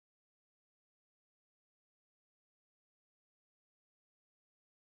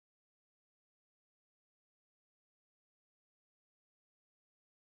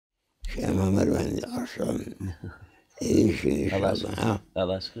Şeyh Mehmet Efendi artsın. İyisin inşallah. Ha?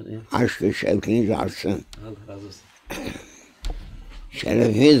 Allah aşkına. Aşkı şevkiniz artsın. Allah razı olsun.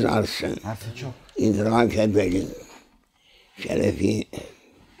 Şerefiniz artsın. Artık çok. İdrak edelim. Şerefi.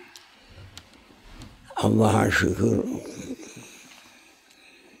 Allah'a şükür.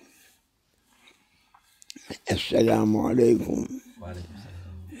 Esselamu aleyküm.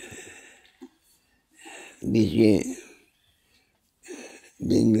 Bizi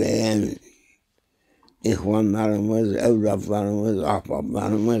dinleyen ihvanlarımız, evlatlarımız,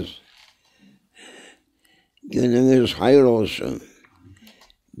 ahbaplarımız, günümüz hayır olsun,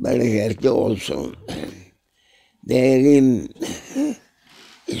 bereketli olsun. Diyelim,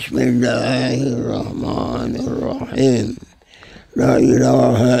 Bismillahirrahmanirrahim. La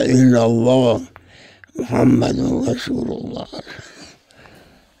ilahe illallah Muhammedun Resulullah.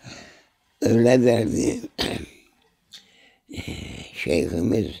 Öyle derdi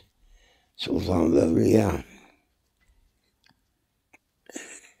Şeyhimiz Sultan Evliya.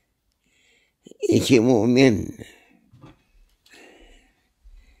 İki mümin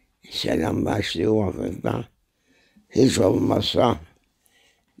selamlaştığı vakitte hiç olmazsa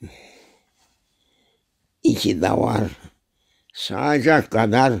iki davar sığacak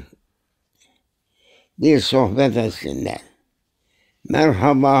kadar bir sohbet etsinler.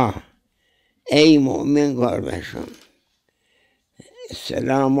 Merhaba ey mümin kardeşim.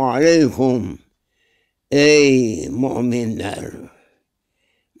 Esselamu aleyküm ey müminler.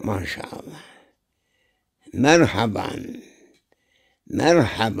 Maşallah. Merhaban.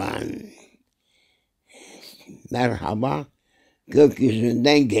 Merhaban. Merhaba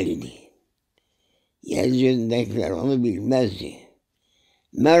gökyüzünden geldi. Yeryüzündekiler onu bilmezdi.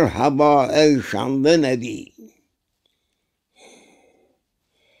 Merhaba ey şanlı Nebi.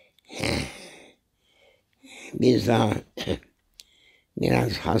 Biz daha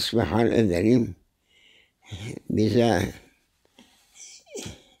biraz hasbihal edelim. Bize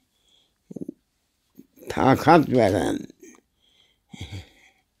takat veren,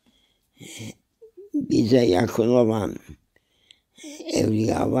 bize yakın olan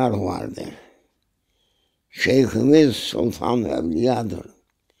evliyalar vardır. Şeyhimiz Sultan Evliyadır.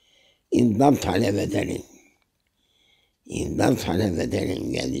 İmdat talep edelim. İmdat talep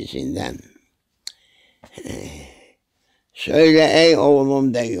edelim kendisinden. Söyle ey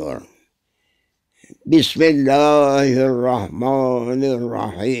oğlum diyor.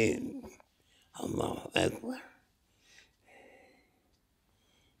 Bismillahirrahmanirrahim. Allahu Ekber.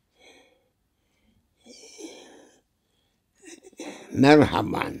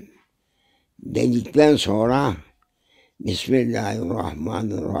 Merhaban dedikten sonra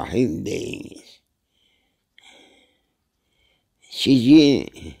Bismillahirrahmanirrahim deyiniz. Sizi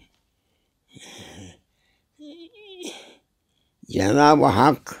Cenab-ı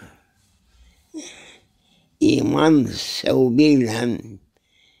Hak iman sevbiyle,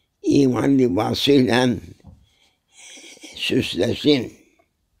 iman libasıyla süslesin.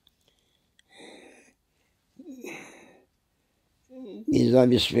 Biz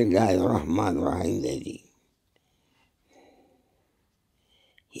de Bismillahirrahmanirrahim dedik.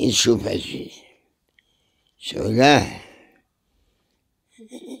 Hiç şüphesiz. Söyle.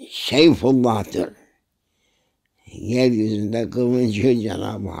 Seyfullah'tır. Yeryüzünde kılıncı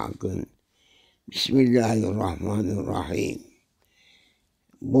Cenab-ı Hakk'ın. Bismillahirrahmanirrahim.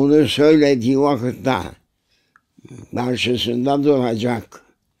 Bunu söylediği vakitte karşısında duracak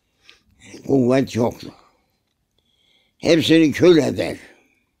kuvvet yoktur. Hepsini kül eder.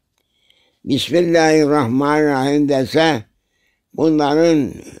 Bismillahirrahmanirrahim dese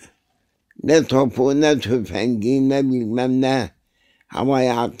bunların ne topu, ne tüfengi, ne bilmem ne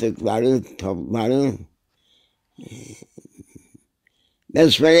havaya attıkları topları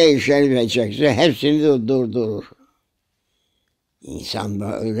Besmele-i Şerife çekse hepsini de durdurur.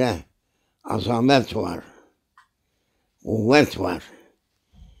 İnsanda öyle azamet var, kuvvet var.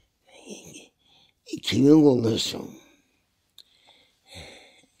 Kimin kulusun?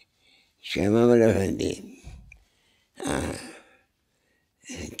 Şeyh Mehmet Efendi.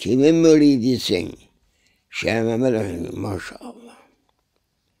 Kimin müridisin? Şeyh Mehmet Efendi. Maşallah.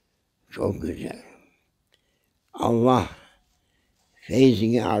 Çok güzel. Allah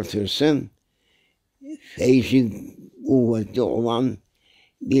feyzini artırsın. Feyzi kuvvetli olan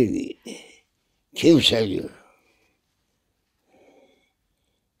bir kimse diyor.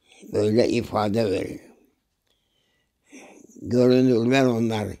 Böyle ifade verir. Görünürler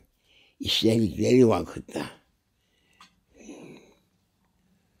onlar istedikleri vakitte.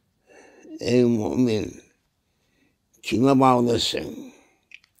 Ey mümin, kime bağlısın?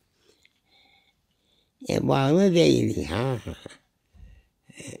 Bağlı değil ha.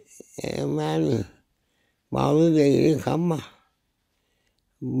 Ben bağlı değilim ama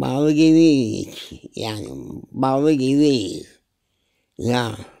bağlı gibiyiz. Yani bağlı gibiyiz.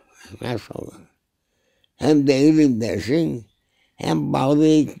 Ya nasıl olur? Hem değilim dersin, hem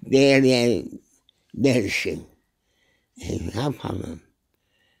bağlı değer dersin. Ne yapalım?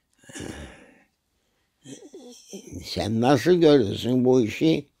 Sen nasıl görürsün bu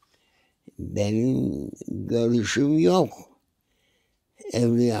işi? Benim görüşüm yok.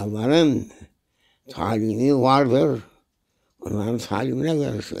 Evliyaların talimi vardır. Onların talimine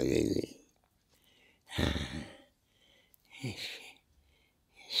göre söyleyeyim.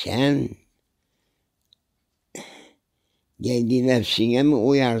 Sen kendi nefsine mi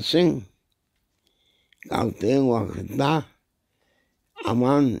uyarsın? Kalktığın vakitte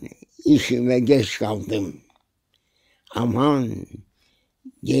aman işime geç kaldım. Aman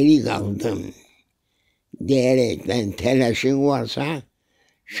geri kaldım diyerekten telaşın varsa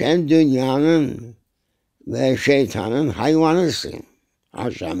sen dünyanın ve şeytanın hayvanısın.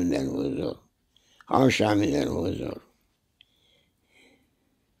 Haşa minel huzur. Haşa minel huzur.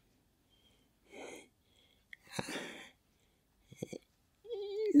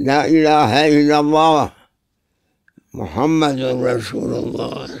 La ilahe illallah Muhammedun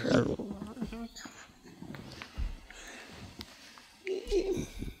Resulullah.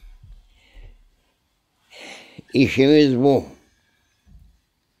 İşimiz bu.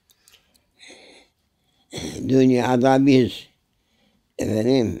 Dünyada biz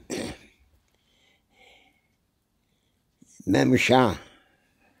memişa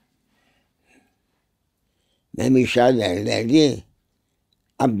derlerdi,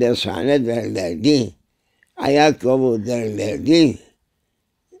 abdesthane derlerdi, ayakkabı derlerdi,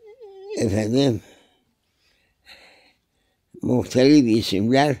 muhtelif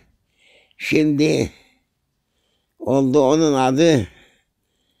isimler. Şimdi oldu onun adı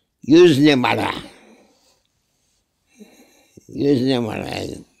 100 numara. 100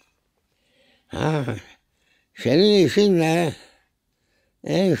 numaraydı. Senin işin ne?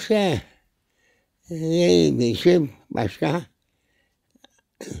 İşte neymişim başka?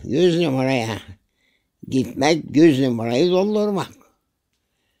 100 numaraya gitmek, 100 numarayı doldurmak.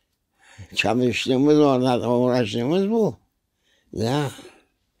 Çalıştığımız orada, uğraştığımız bu. Ya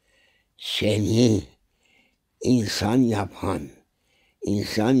seni insan yapan,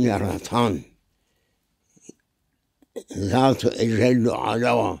 insan yaratan Zat-ı Ecellu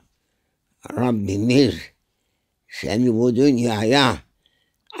Ala Rabbimiz seni bu dünyaya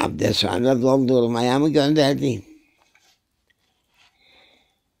abdesthane doldurmaya mı gönderdi?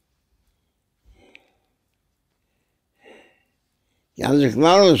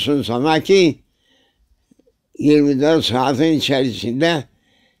 Yazıklar olsun sana ki 24 saatin içerisinde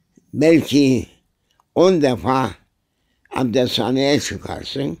belki 10 defa abdesthaneye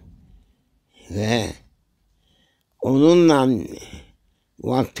çıkarsın ve onunla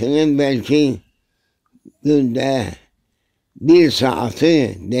vaktinin belki günde 1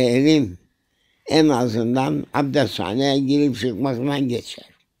 saati diyelim en azından abdesthaneye girip çıkmakla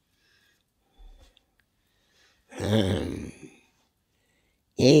geçer.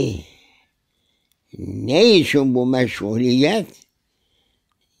 Ne için bu meşguliyet?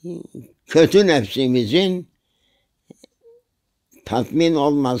 Kötü nefsimizin tatmin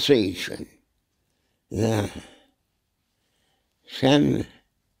olması için. Ya, sen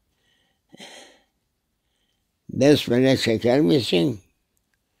besmele çeker misin?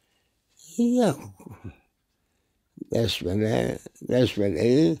 Yok.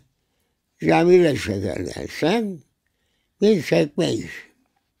 Besmeleyi camiyle çekerler. Sen bir çekmeyiz.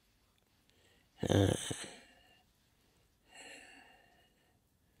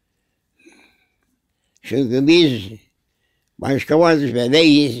 Çünkü biz başka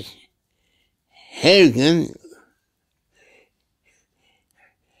vazifedeyiz. Her gün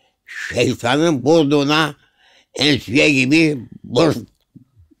şeytanın burnuna ensiye gibi burt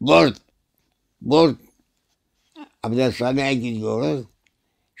abdesthaneye gidiyoruz.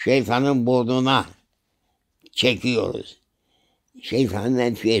 Şeytanın burnuna çekiyoruz. Şeytanın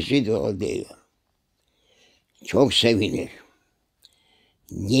ensiyesidir o diyor. Çok sevinir.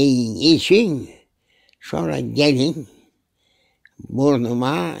 Yiyin için sonra gelin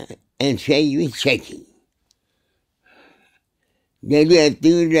burnuma ensiye gibi çekin. Deli etti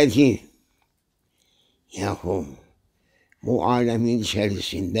milleti. Yahu bu alemin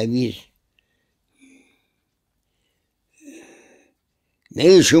içerisinde biz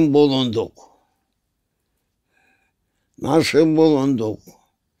ne için bulunduk? Nasıl bulunduk?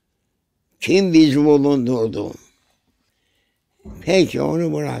 Kim bizi bulundurdu? Peki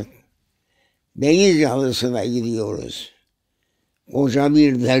onu bırak. Deniz yalısına gidiyoruz. koca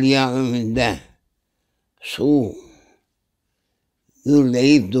bir derya önünde su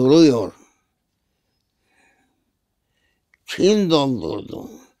gürleyip duruyor. Kim doldurdu?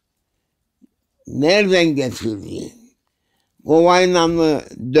 Nereden getirdi? Kovayla mı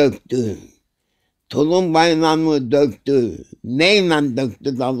döktü? Tulumbayla mı döktü? Neyle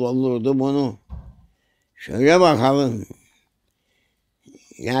döktü da doldurdu bunu? Şöyle bakalım.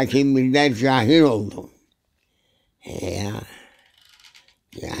 Lakin millet cahil oldu. Ya,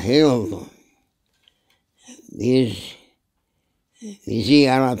 cahil oldu. Bizi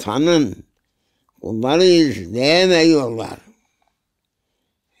yaratanın kullarıyız diyemiyorlar.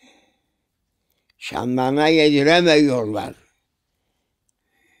 Şanlarına yediremiyorlar.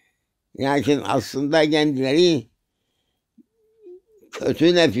 Lakin aslında kendileri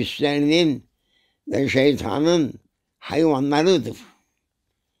kötü nefislerinin ve şeytanın hayvanlarıdır.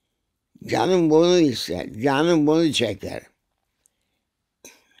 Canım bunu ister, canım bunu çeker.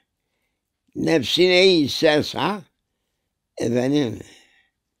 Nefsi neyi isterse efendim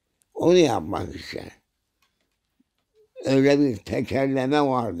onu yapmak ister. Öyle bir tekerleme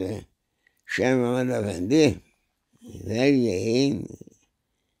vardı. Şeyh Efendi ver yiyin,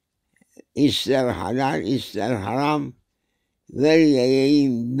 ister halal ister haram ver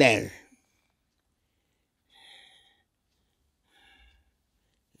yiyeyim der.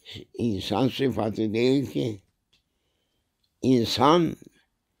 İnsan sıfatı değil ki. İnsan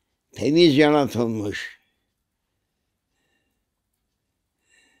temiz yaratılmış.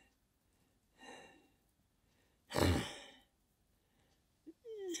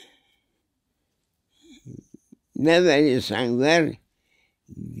 Ne verirsen ver,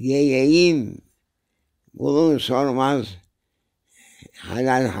 yiyeyim, kulun sormaz,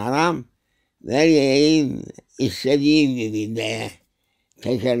 halal haram, ver yiyeyim, istediğim gibi diye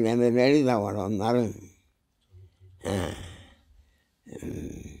tekerlemeleri de var onların.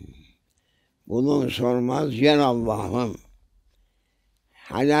 Kulun sormaz, yer Allah'ım,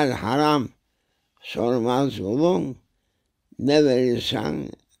 halal haram sormaz kulun, ne verirsen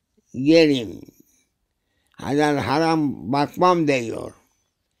yerim. Halal haram bakmam diyor.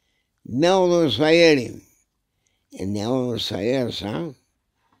 Ne olursa yerim. Ne olursa yersen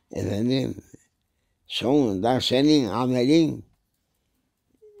efendim sonunda senin amelin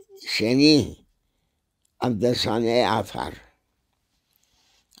seni abdesthaneye atar.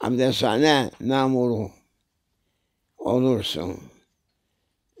 Abdesthane memuru olursun.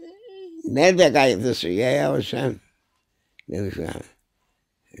 Nerede kaydısı ya sen? Demişler.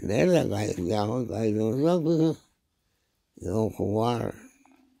 Nerede kaydı ya? Kaydımız yok mu? Yok var.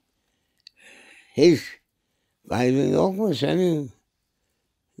 Hiç kaydın yok mu senin?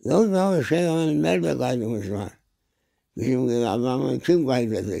 Yok ya nerede kaydımız var? Bizim gibi adamı kim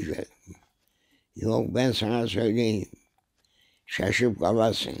kaydedecek? Yok ben sana söyleyeyim. Şaşıp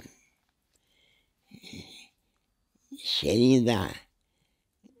kalasın. Senin de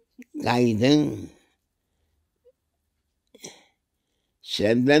kaydın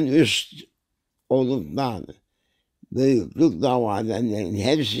senden üst olup da büyüklük dava edenlerin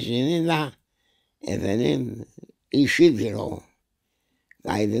hepsinin de efendim işidir o.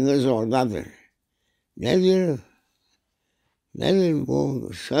 Kaydınız oradadır. Nedir? Nedir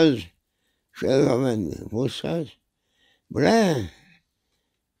bu söz? Şeyh Efendi bu söz. Bre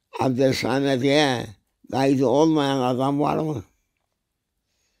abdesthane diye kaydı olmayan adam var mı?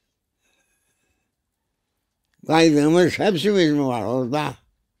 Kaydımız hepsimiz mi var orada?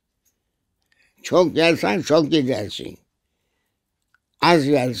 Çok gelsen çok gidersin. Az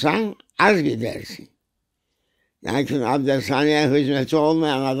gelsen az gidersin. Lakin abdesthaneye hizmeti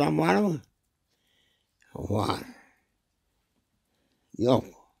olmayan adam var mı? Var. Yok.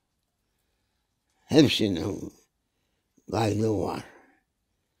 Hepsinin kaydı var.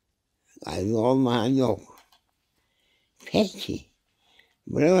 Kaydı olmayan yok. Peki.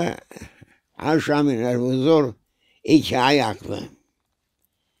 Buraya akşaminer huzur iki ayaklı.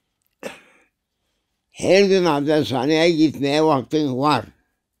 Her gün abdesthaneye gitmeye vaktin var.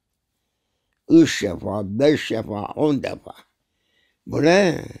 3 defa, 5 defa, 10 defa.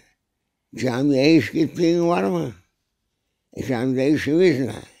 Buraya camiye hiç gittiğin var mı? Camide işimiz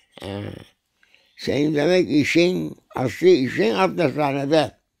ne? Senin demek işin, asli işin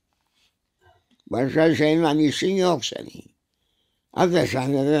abdesthanede. Başka şeyle işin yok senin.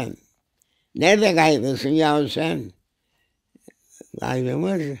 Abdesthaneden. Nerede kaydısın ya sen?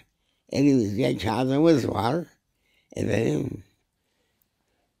 Kaydımız, elimizde kağıdımız var. Efendim,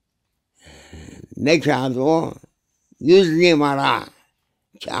 ne kağıdı o? 100 numara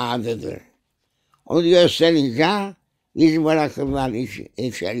kağıdıdır. Onu gösterince biz bırakırlar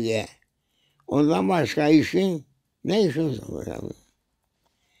içeriye. Ondan başka işin ne işin olur?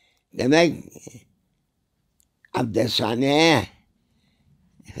 Demek abdesthaneye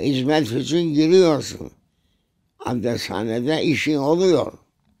hizmet için giriyorsun. Abdesthanede işin oluyor.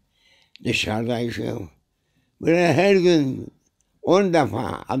 Dışarıda işin yok. Böyle her gün 10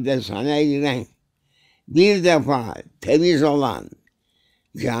 defa abdesthaneye giren, bir defa temiz olan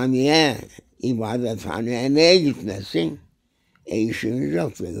camiye, ibadethaneye neye gitmesin? İşiniz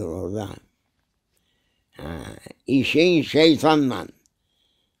yok diyor orada. İşin şeytanla.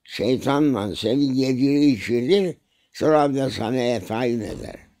 Şeytanla seni yedirir içirir, sonra abdesthaneye tayin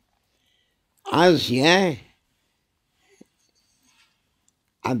eder. Az ye,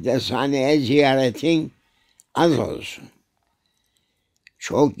 abdesthaneye ziyaretin az olsun.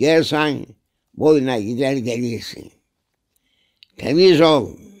 Çok yersen boyuna gider gelirsin. Temiz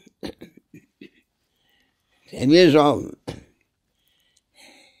ol. Temiz ol.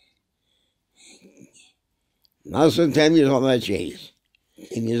 Nasıl temiz olacağız?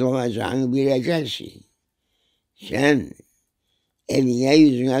 Temiz olacağını bileceksin. Sen eline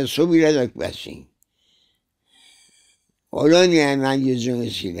yüzüne su bile dökmezsin. Kolonyadan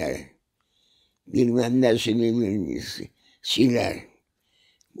yüzünü siler. Bilmem nesini bilmiş siler.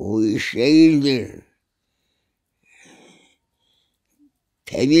 Bu iş değildir.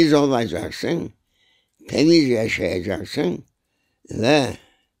 Temiz olacaksın, temiz yaşayacaksın ve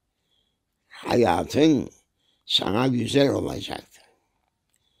hayatın sana güzel olacaktır.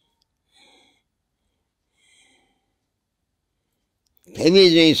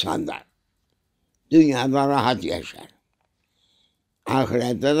 Temiz insanlar dünyada rahat yaşar.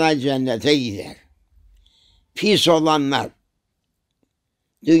 Ahirette de cennete gider. Pis olanlar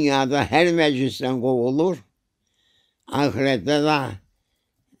dünyada her meclisten kovulur. Ahirette de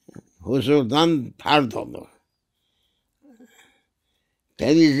huzurdan tard olur.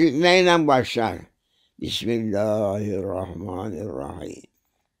 Temizlik neyle başlar? Bismillahirrahmanirrahim.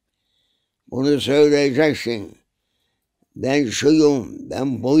 Bunu söyleyeceksin. Ben şuyum,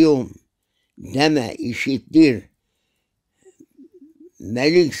 ben buyum deme, işittir.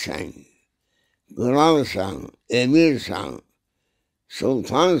 Meliksen, kralsan, emirsan,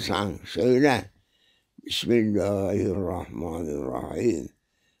 sultansan söyle. Bismillahirrahmanirrahim.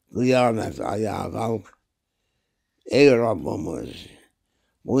 Kıyamet ayağa kalk. Ey Rabbimiz,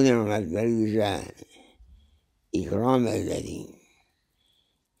 bu nimetleri bize ikram eyledin.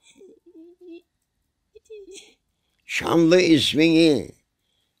 Şanlı ismini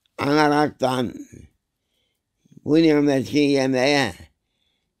anaraktan bu nimeti yemeye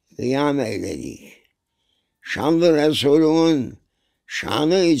kıyam eyledik. Şanlı Resulünün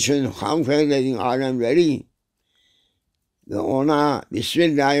şanı için halk eyledin alemleri ve ona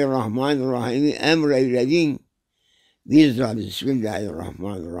Bismillahirrahmanirrahim'i emreyledin. Biz de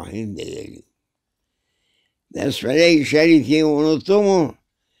Bismillahirrahmanirrahim diyelim. Besmele-i Şerif'i unuttu mu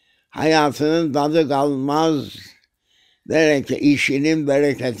hayatının tadı kalmaz, işinin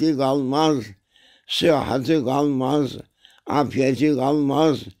bereketi kalmaz, sıhhati kalmaz, afiyeti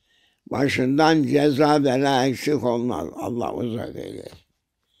kalmaz, başından ceza bela eksik olmaz. Allah uzak eylesin.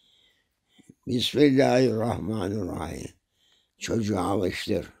 Bismillahirrahmanirrahim. Çocuğu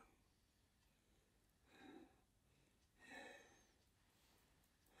alıştır.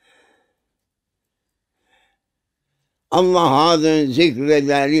 Allah adını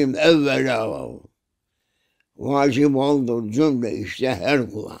zikredelim evvela. Vacip oldur cümle işte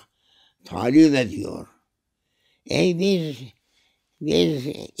her kula. Talim ediyor. Biz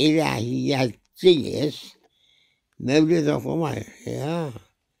ilahiyatçıyız. Mevlid okumayız ya.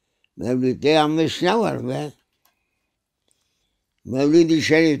 Mevlid'de yanlış ne var be? Mevlid-i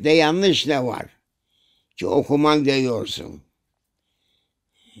Şerif'te yanlış ne var? Ki okuman diyorsun.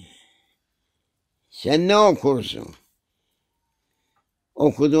 Sen ne okursun?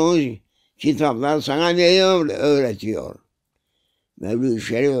 Okuduğun kitaplar sana neyi öğretiyor? Mevlid-i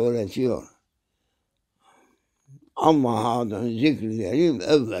Şerif öğretiyor. Allah adını zikredelim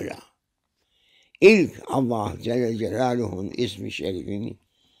evvela. İlk Allah Celle Celaluhu'nun ismi şerifini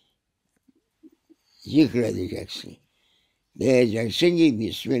zikredeceksin. Diyeceksin ki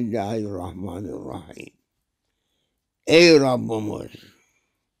Bismillahirrahmanirrahim. Ey Rabbimiz,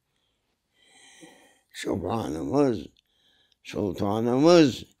 Subhanımız,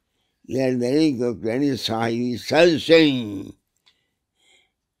 Sultanımız, yerleri göklerin sahibi sensin.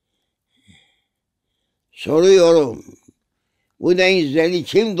 Soruyorum, bu denizleri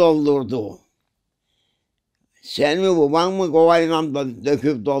kim doldurdu? Sen mi, baban mı kovayla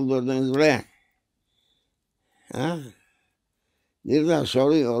döküp doldurdunuz buraya? Ha? Bir de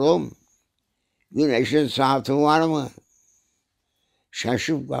soruyorum, güneşin saati var mı?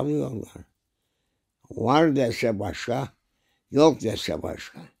 Şaşıp kalıyorlar. Var dese başka, yok dese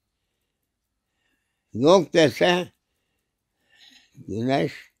başka. Yok dese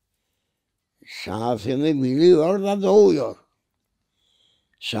güneş saatini biliyor da doğuyor.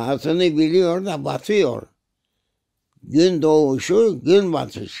 Saatini biliyor da batıyor. Gün doğuşu, gün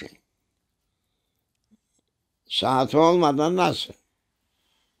batışı. Saat olmadan nasıl?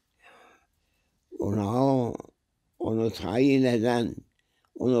 Onu tayin eden,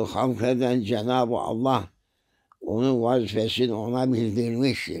 onu halk eden Cenab-ı Allah onun vazifesini ona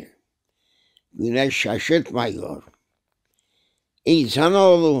bildirmiştir. Güneş şaşırtmıyor.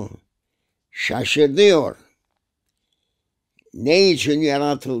 İnsanoğlu şaşırıyor. Ne için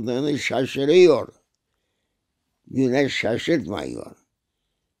yaratıldığını şaşırıyor. Güneş şaşırtmıyor.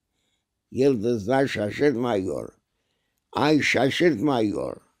 Yıldızlar şaşırtmıyor. Ay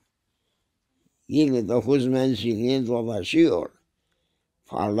şaşırtmıyor. 29 menzilini dolaşıyor.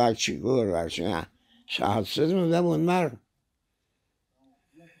 Parlak çıkıyor karşına. Saatsiz mi be bunlar?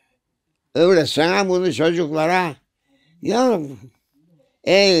 Öyle sana bunu çocuklara ya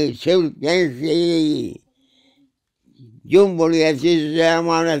ey Türk gençliği Cumhuriyeti size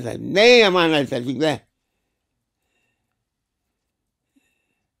emanet et. Neyi emanet ettik be?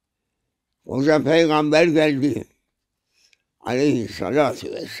 Koca peygamber geldi.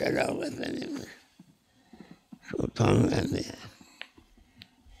 Aleyhissalatu vesselam Efendimiz. Sultan Efendi.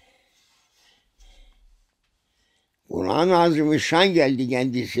 Kur'an-ı Azimüşşan geldi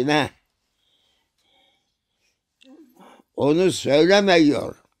kendisine. Onu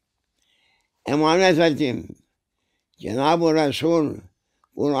söylemiyor. Emanet ettim. Cenab-ı Resul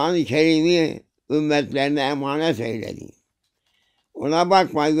Kur'an-ı Kerim'i ümmetlerine emanet eyledi. Ona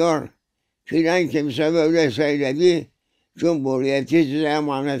bakmıyor. Filan kimse böyle söyledi. Cumhuriyeti size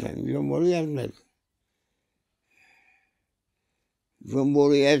emanet edin. Cumhuriyet nedir?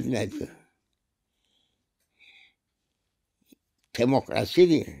 Cumhuriyet nedir?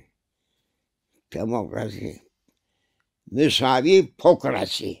 Demokrasidir. Demokrasi. Müsavi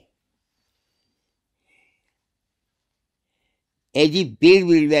pokrasi. Edip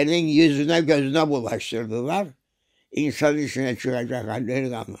birbirlerinin yüzüne gözüne bulaştırdılar. İnsan içine çıkacak halleri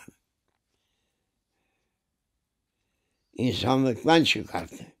kalmadı. İnsanlıktan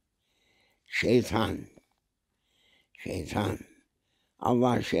çıkarttı. Şeytan.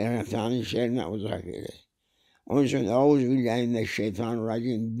 Allah şeytanın şerrine uzak eylesin. Onun için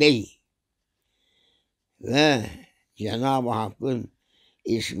Euzubillahimineşşeytanirracim değil. Ve Cenab-ı Hakk'ın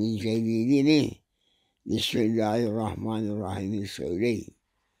ismi celilini Bismillahirrahmanirrahim'i söyleyin.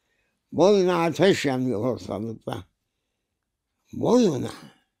 Boyuna ateş yanıyor ortalıkta. Boyuna.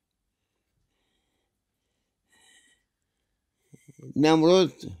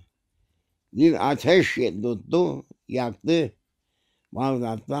 Nemrut bir ateş tuttu, yaktı.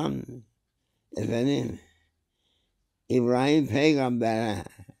 Bağdat'tan İbrahim peygambere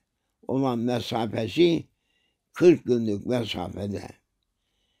olan mesafesi 40 günlük mesafede.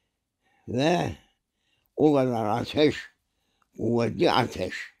 Ve o kadar ateş, kuvvetli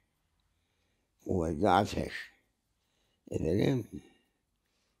ateş.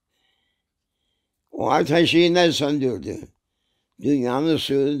 O ateşi ne söndürdü? Dünyanın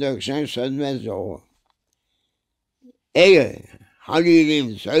suyunu döksen sönmezdi o. Ey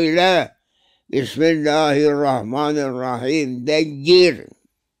Halil'im söyle, Bismillahirrahmanirrahim de gir.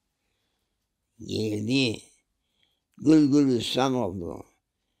 Girdi. Gülgülistan oldu.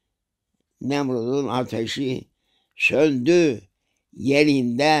 Nemrut'un ateşi söndü.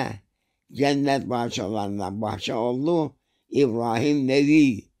 Yerinde cennet bahçelerinden bahçe oldu. İbrahim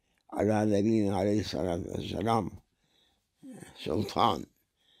Nebi ala nebiyina aleyhissalatü vesselam sultan.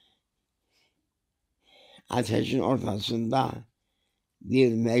 Ateşin ortasında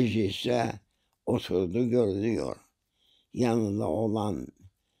bir mecliste oturdu görünüyor. Yanında olan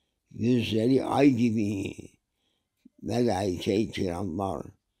yüzleri ay gibi melaike-i kiramlar,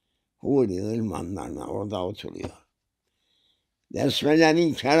 huri ılmanlarla orada oturuyor.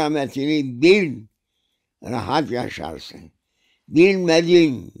 Besmele'nin kerametini bil, rahat yaşarsın.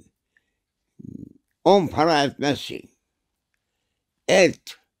 Bilmedin, 10 para etmezsin. Et.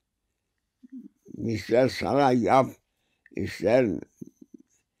 İster saray yap, ister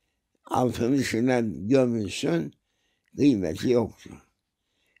altın içine gömülsün, kıymeti yoktur.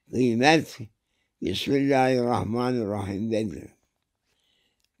 Kıymet Bismillahirrahmanirrahim'dedir.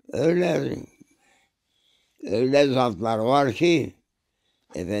 Öyle zatlar var ki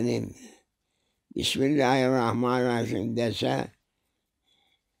Bismillahirrahmanirrahim dese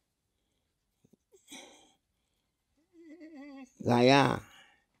gaya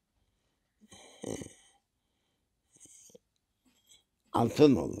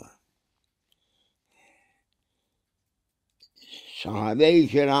altın olur. Sahabe-i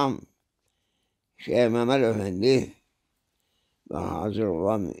kiram Şeyh Mehmet Efendi ve hazır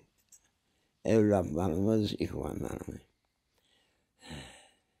olan evlatlarımız, ihvanlarımız.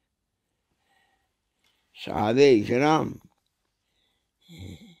 Sahabe-i kiram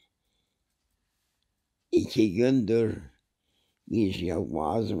 2 gündür biz yok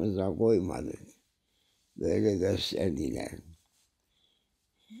ağzımıza koymadık. Böyle gösterdiler.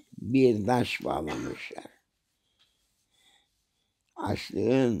 Bir taş bağlamışlar.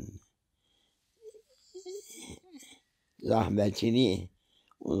 Açlığın zahmetini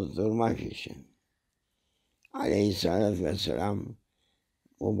unutturmak için. Aleyhisselatü vesselam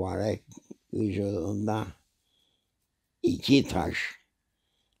mübarek vücudunda 2 taş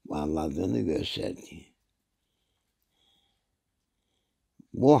bağladığını gösterdi.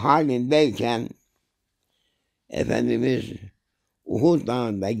 Bu halindeyken Efendimiz Uhud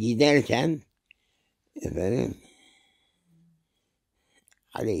Dağı'nda giderken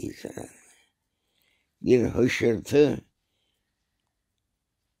Aleyhisselam bir hışırtı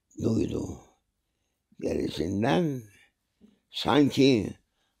duydu. Gerisinden sanki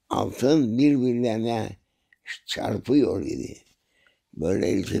altın birbirlerine çarpıyor gibi.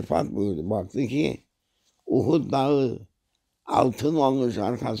 Böyle iltifat buyurdu. Baktı ki Uhud Dağı altın olmuş,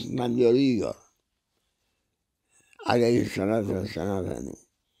 arkasından yürüyor. Aleyhisselatü vesselam Efendimiz.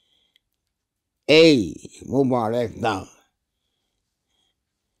 Ey mübarek dağ!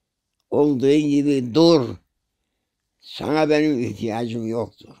 Olduğun gibi dur. Sana benim ihtiyacım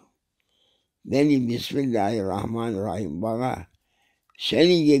yoktur. Beni Bismillahirrahmanirrahim bana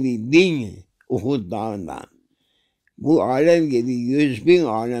senin gibi 1000 Uhud dağından, bu alem gibi 100.000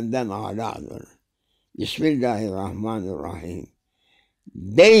 alemden âlâdır. Bismillahirrahmanirrahim.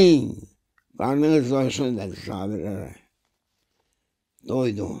 Deyin, karnınız doysun dedi sahabelere.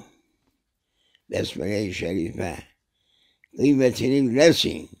 Doydu. Besmele-i Şerife. Kıymetini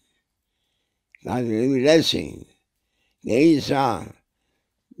bilesin. Kadrini bilesin. Neyse,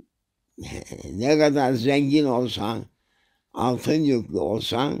 ne kadar zengin olsan, altın yüklü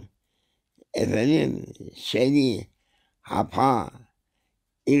olsan, seni hapa,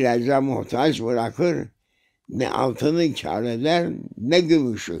 ilaca muhtaç bırakır, ne altını kâr eder, ne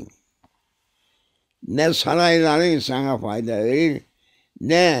gümüşün. Ne sarayların sana fayda verir,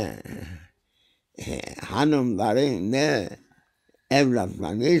 ne hanımların, ne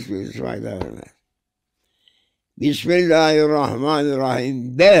evlatların hiçbir fayda vermez.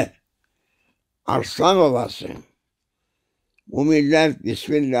 Bismillahirrahmanirrahim de, arslan olasın. Bu millet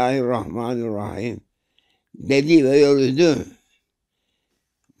Bismillahirrahmanirrahim dedi ve yürüdü.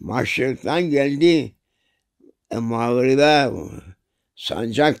 Maşrik'tan geldi, mağribe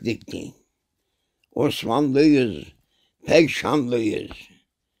sancak dikti. Osmanlıyız, pek şanlıyız.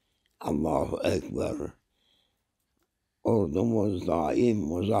 Allahu Ekber. Ordumuz daim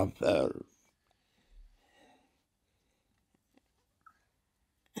muzaffer.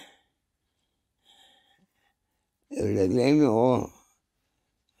 Öyle değil mi o?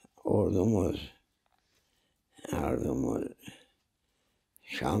 Ordumuz,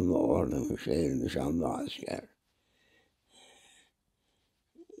 şanlı ordumuz, şehirli şanlı asker.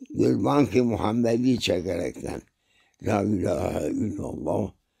 Gülbank-ı Muhammed'i çekerekten La ilahe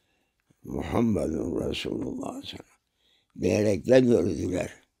illallah Muhammedun Resulullah diyerekten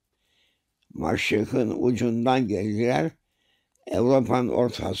yürüdüler. Maşrik'in ucundan geldiler, Avrupa'nın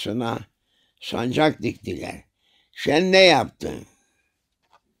ortasına sancak diktiler. Sen ne yaptın?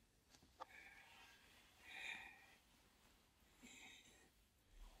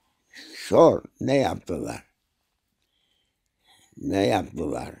 Sor, ne yaptılar? Ne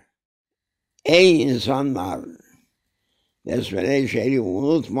yaptılar? Ey insanlar! Besmele-i Şerif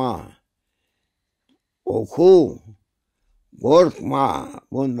unutma. Oku. Korkma.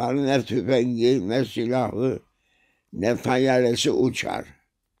 Bunların ne tüfengi, ne silahı, ne tayyaresi uçar.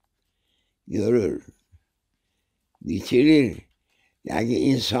 Görür. Bitirir. Yani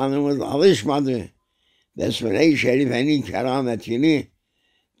insanımız alışmadı. Besmele-i Şerife'nin kerametini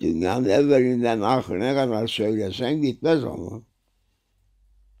dünyanın evvelinden ahirine kadar söylesen bitmez onu.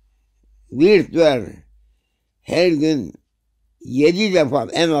 Virt ver. Her gün 7 defa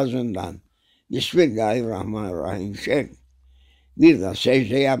en azından Bismillahirrahmanirrahim çek. Bir de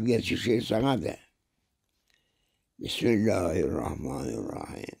secde yap, geçişir sana de.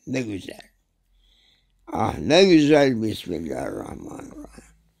 Bismillahirrahmanirrahim. Ne güzel. Ah ne güzel Bismillahirrahmanirrahim.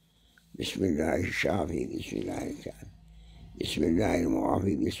 Bismillahirrahmanirrahim. Bismillahirrahmanirrahim.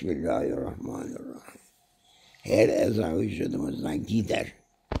 Bismillahirrahmanirrahim. Bismillahirrahmanirrahim. Her ezan vücudumuzdan gider.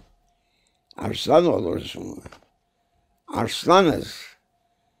 Arslan olursun. Arslanız.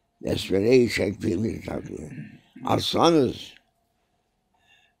 Besmele'yi çektiğimiz tabii. Arslanız.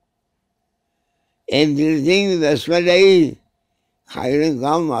 Endirdiğin besmeleyi hayrın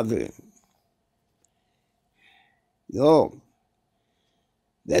kalmadı. Yok.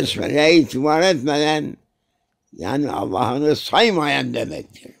 Besmele'ye itibar etmeden yani Allah'ını saymayan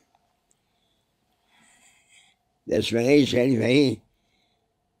demektir. Besmele-i Şerife'yi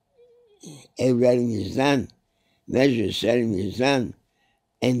evlerimizden, meclislerimizden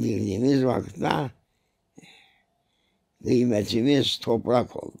indirdiğimiz vakitte kıymetimiz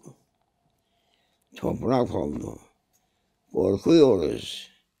toprak oldu. Toprak oldu. Korkuyoruz.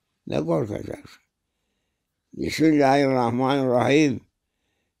 Ne korkacağız? Bismillahirrahmanirrahim.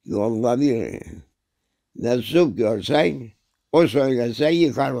 Yolda bir meczup görsek, o söylese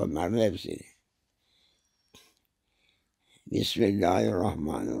yıkar onların hepsini.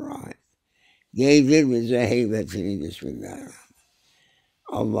 Bismillahirrahmanirrahim. Giydir bize heybetini Bismillahirrahmanirrahim.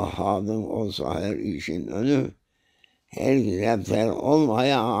 Allah adın olsa her işin önü, her güzel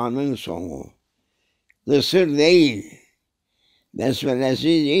olmaya anın sonu. Kısır değil.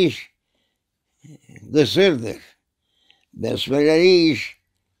 Besmelesiz iş kısırdır. Besmeleli iş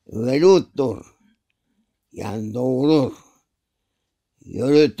veluttur. Yani doğurur,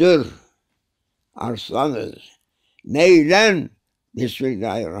 yürütür. Arslanız. Neyle?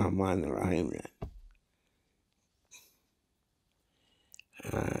 Bismillahirrahmanirrahim.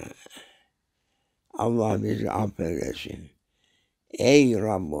 Allah bizi affeylesin. Ey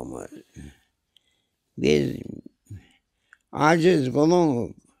Rabbimiz! Biz aciz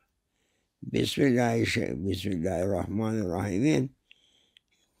kulunuz. Bismillahirrahmanirrahim'in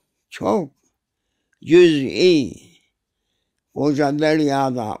çok cüz'i, koca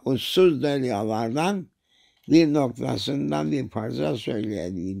deryada, uçsuz deryalardan bir noktasından bir parça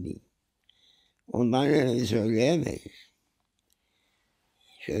söyleyebildik. Ondan öyle söyleyemeyiz.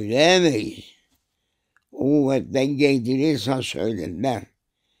 Söyleyemeyiz. O kuvvetten giydirirse söylerler.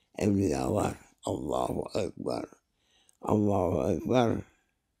 Evliya var. Allahu Ekber. Allahu Ekber.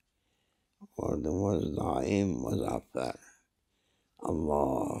 Ordumuz daim muzaffer.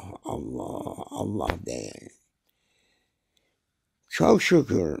 Allah, Allah, Allah değil. Çok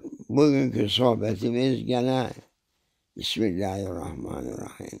şükür bugünkü sohbetimiz gene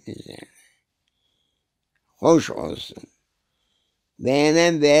Bismillahirrahmanirrahim üzerine. Hoş olsun.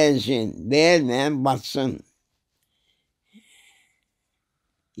 Beğenen beğensin, beğenmeyen batsın.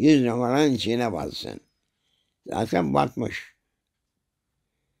 100 numaranın içine batsın. Zaten batmış.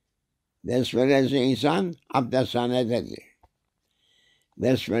 Besmelesiz insan abdesthanededir.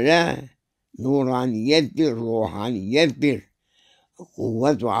 Besmele nuraniyettir, ruhaniyettir,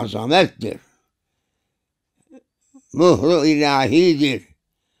 kuvvet ve azamettir. Mührü ilahidir.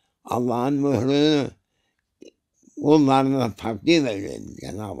 Allah'ın mührünü kullarına takdim edin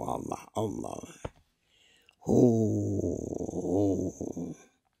Cenab-ı Allah. Allah.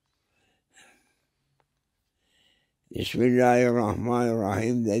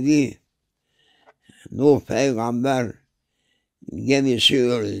 Bismillahirrahmanirrahim dedi. Nuh peygamber gemisi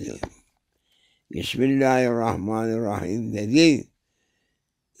öldü. Bismillahirrahmanirrahim dedi.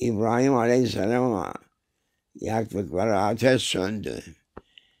 İbrahim Aleyhisselam'a yaktıkları ateş söndü.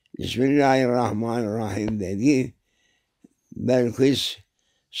 Bismillahirrahmanirrahim dedi. Belkıs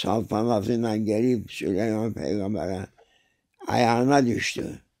saltanatıyla gelip Süleyman Peygamber'e ayağına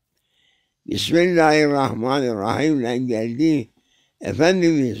düştü. Bismillahirrahmanirrahim geldi.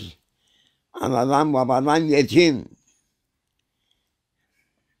 Efendimiz anadan babadan yetim.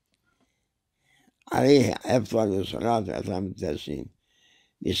 Aleyhi efdalü salatu ve teslim.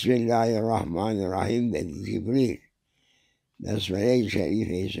 Bismillahirrahmanirrahim dedi Cibril. Besmele-i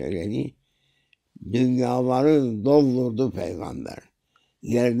Şerife'yi söyledi. Dünyaları doldurdu peygamber.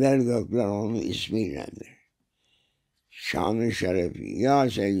 Yerler gökler onun ismiyledir. Şanı şerefi. Ya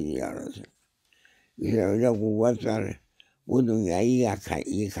sevgili ya Resul. Bize öyle kuvvet ver. Bu dünyayı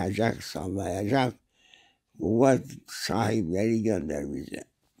yıkacak, sallayacak kuvvet sahipleri gönder bize.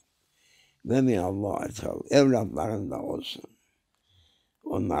 Ve min Allah'a tevbe. Evlatların da olsun.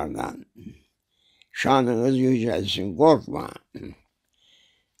 Onlardan. Şanınız yücelsin. Korkma.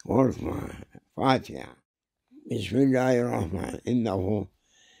 Korkma. Fatiha. Bismillahirrahmanirrahim. İnnehu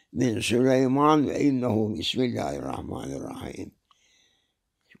min Süleyman ve innehu Bismillahirrahmanirrahim.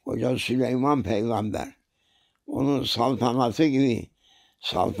 Koca Süleyman peygamber. Onun saltanatı gibi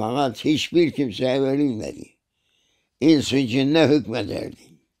saltanat hiçbir kimseye verilmedi. İnsi cinne hükmederdi.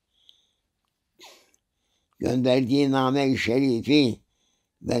 Gönderdiği name-i şerifi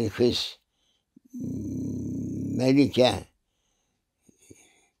Belkıs Melike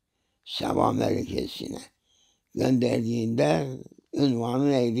Seba Melikesi'ne gönderdiğinde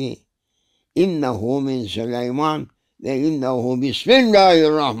ünvanı neydi? İnnehu min Süleyman ve innehu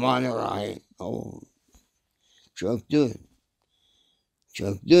Bismillahirrahmanirrahim. O çöktü.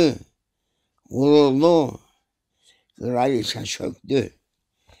 Çöktü. Vuruldu. Kraliçe çöktü.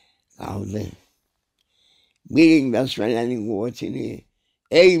 Kaldı. Bilin besmelenin kuvvetini.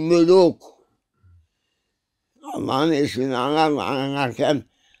 Ey müluk! Allah'ın ismini anarken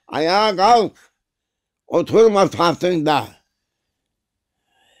ayağa kalk. Oturma tahtında.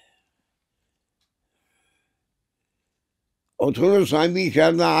 Oturursan bir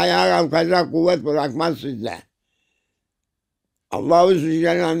kere daha ayağa kalkacak kuvvet bırakmaz sizde. Allah-u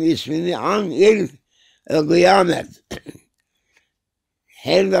Zülcelal'ın ismini an ilk kıyamet.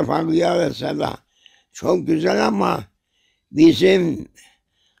 Her defa kıyamet seda. Çok güzel ama bizim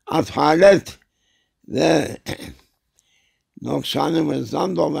atalet ve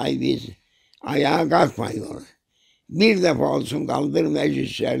noksanımızdan dolayı biz ayağa kalkmıyoruz. Bir defa olsun kaldır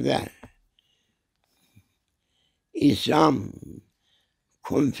meclislerde. İslam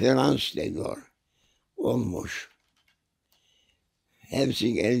konferans diyor. Olmuş.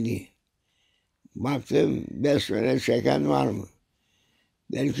 Hepsi geldi. Baktım besmele çeken var mı?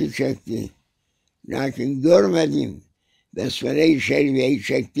 Belki çekti. Lakin görmedim. Besmele-i Şerife'yi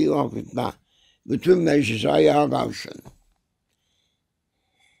çektiği vakitte bütün meclis ayağa kalksın.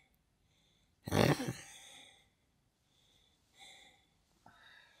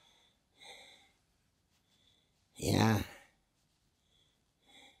 Ya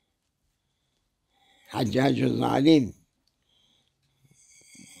Haccacı zalim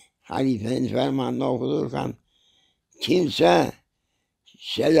halifenin fermanını okudurken kimse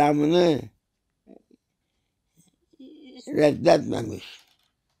selamını reddetmemiş.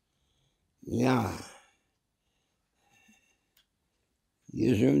 Ya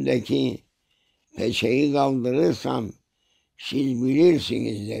yüzümdeki peçeyi kaldırırsam siz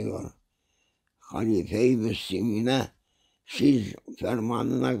bilirsiniz diyor. Halife-i Müslümine siz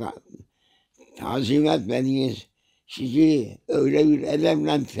fermanına tazim etmediniz. Sizi öyle bir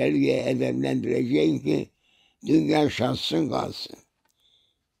edemle terbiye edemlendireceğim ki dünya şaşsın kalsın.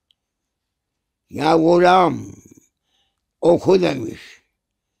 Ya gulam oku demiş.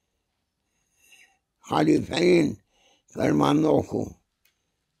 Halifenin fermanını oku.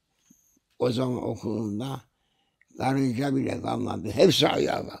 O zaman okulunda karınca bile kalmadı. Hepsi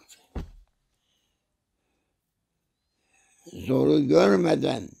ayağa kalktı. Zoru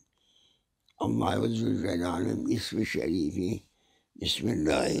görmeden Allah-u Zülcelal'in ismi şerifi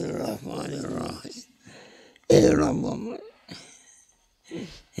Bismillahirrahmanirrahim. Ey Rabbim,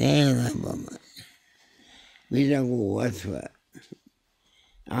 ey Rabbim bize kuvvet ver.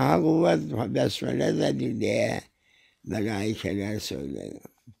 Kuvvet besmele'dedir diye melaikeler söylüyor.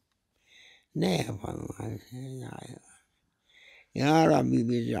 Ne yapalım? Ya Rabbi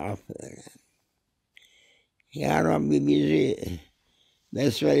bizi affeyle. Ya Rabbi bizi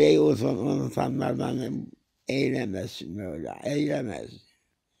besmele'yi unutanlardan eylemesin böyle. Eylemez.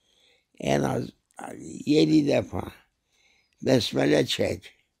 En az 7 defa besmele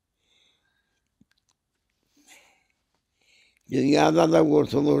çek. Dünyada da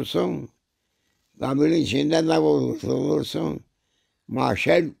kurtulursun. Kabir içinde de kurtulursun.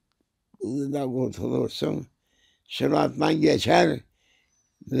 Mahşer de kurtulursun. Sırattan geçer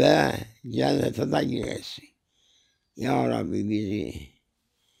ve cennete de girersin. Ya Rabbi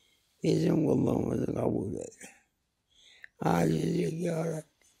bizim kulluğumuzu kabul eyle. Acizlik ya Rabbi.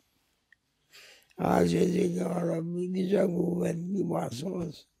 Acizlik ya Rabbi. Bize kuvvet libası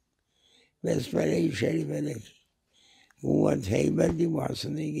olsun. Besmele-i Şerife'deki kuvvet heybet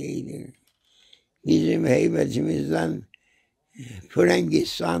libasını giydir. Bizim heybetimizden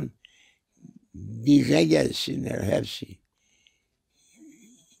Frangistan dize gelsinler hepsi.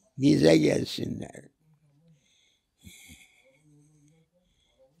 Dize gelsinler.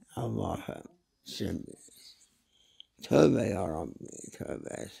 Allah'ım şimdi tövbe ya Rabbi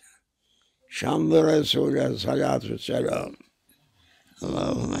tövbe. Şanlı Resul'e salatu selam.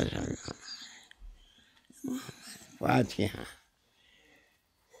 Allahümme sallallahu. Fatiha.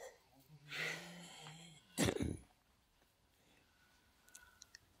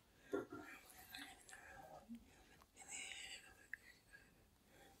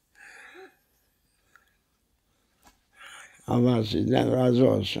 Allah sizden razı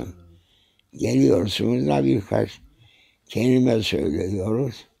olsun. Geliyorsunuz da birkaç kelime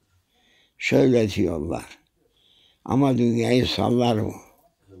söylüyoruz. Söyletiyorlar. Ama dünyayı sallar bu.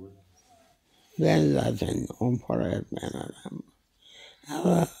 Ben zaten on para etmeyen adam.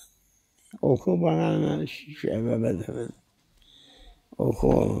 Ama oku bana sebebini. Oku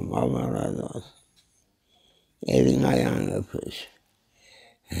oğlum, Allah razı olsun. Elin ayağını öpüyorsun.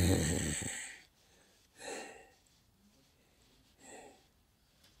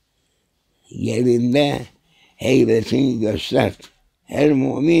 yerinde heybetini göster. Her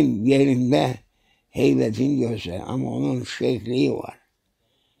mümin yerinde heybetini göster. Ama onun şekli var.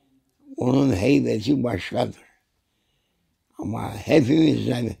 Onun heybeti başkadır. Ama hepimiz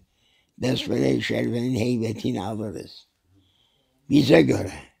de Besmele-i Şerife'nin heybetini alırız. Bize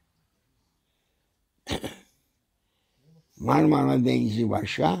göre. Marmara Denizi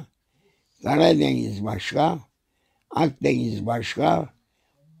başka, Karadeniz başka, Akdeniz başka,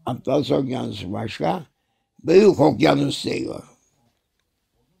 Atlas Okyanusu başka, Büyük Okyanus diyor.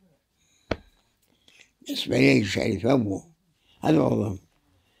 Besmele-i Şerife bu. Hadi oğlum.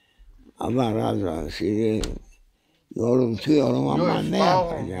 Allah razı olsun. Sizi yorultuyorum ama ne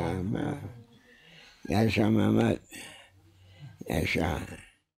yapacağım? Yaşa Mehmet. Yaşa.